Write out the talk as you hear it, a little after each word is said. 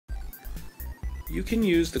You can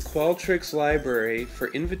use the Qualtrics library for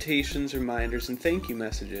invitations, reminders, and thank you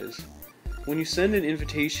messages. When you send an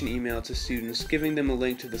invitation email to students giving them a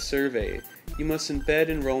link to the survey, you must embed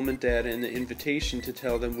enrollment data in the invitation to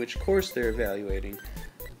tell them which course they're evaluating.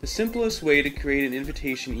 The simplest way to create an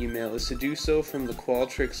invitation email is to do so from the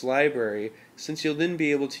Qualtrics library, since you'll then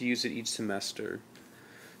be able to use it each semester.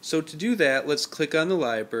 So to do that, let's click on the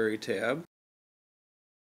Library tab.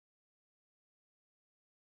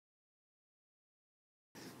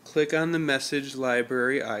 Click on the Message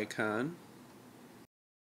Library icon.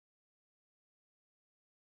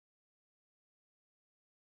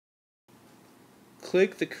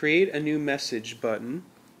 Click the Create a New Message button.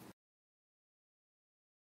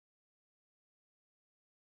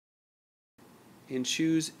 And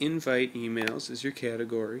choose Invite Emails as your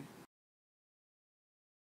category.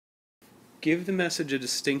 Give the message a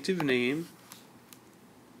distinctive name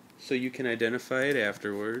so you can identify it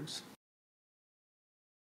afterwards.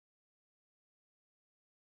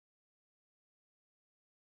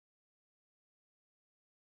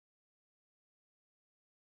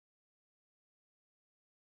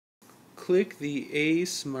 Click the A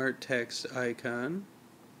Smart Text icon.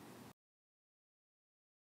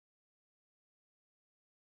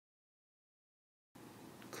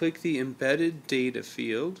 Click the Embedded Data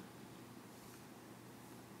field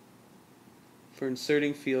for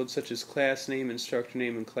inserting fields such as class name, instructor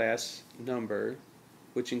name, and class number,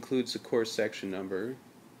 which includes the course section number.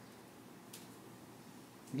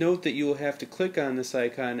 Note that you will have to click on this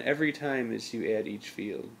icon every time as you add each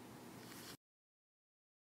field.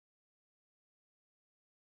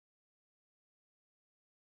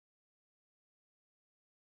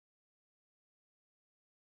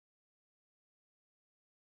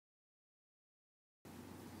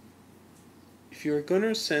 If you are going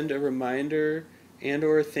to send a reminder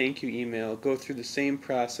and/or a thank you email, go through the same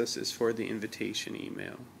process as for the invitation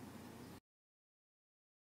email.